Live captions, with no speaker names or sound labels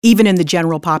Even in the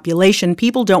general population,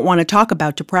 people don't want to talk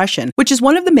about depression, which is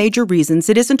one of the major reasons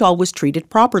it isn't always treated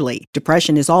properly.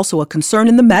 Depression is also a concern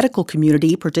in the medical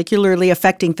community, particularly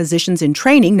affecting physicians in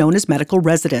training known as medical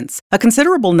residents. A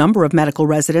considerable number of medical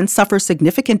residents suffer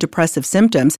significant depressive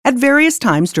symptoms at various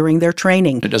times during their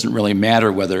training. It doesn't really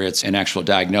matter whether it's an actual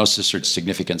diagnosis or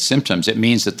significant symptoms. It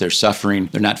means that they're suffering,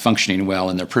 they're not functioning well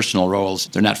in their personal roles,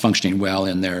 they're not functioning well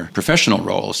in their professional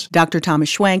roles. Dr. Thomas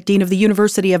Schwank, Dean of the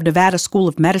University of Nevada School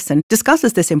of Medicine,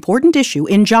 discusses this important issue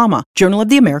in JAMA, Journal of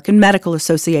the American Medical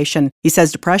Association. He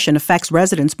says depression affects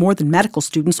residents more than medical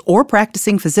students or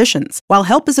practicing physicians. While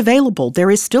help is available, there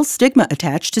is still stigma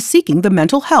attached to seeking the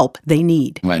mental help they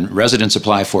need. When residents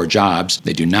apply for jobs,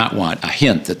 they do not want a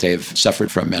hint that they've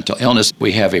suffered from mental illness.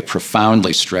 We have a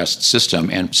profoundly stressed system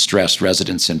and stressed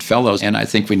residents and fellows, and I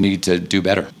think we need to do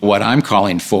better. What I'm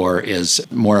calling for is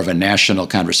more of a national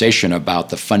conversation about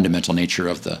the fundamental nature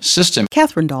of the system.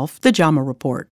 Catherine Dolph, The JAMA Report.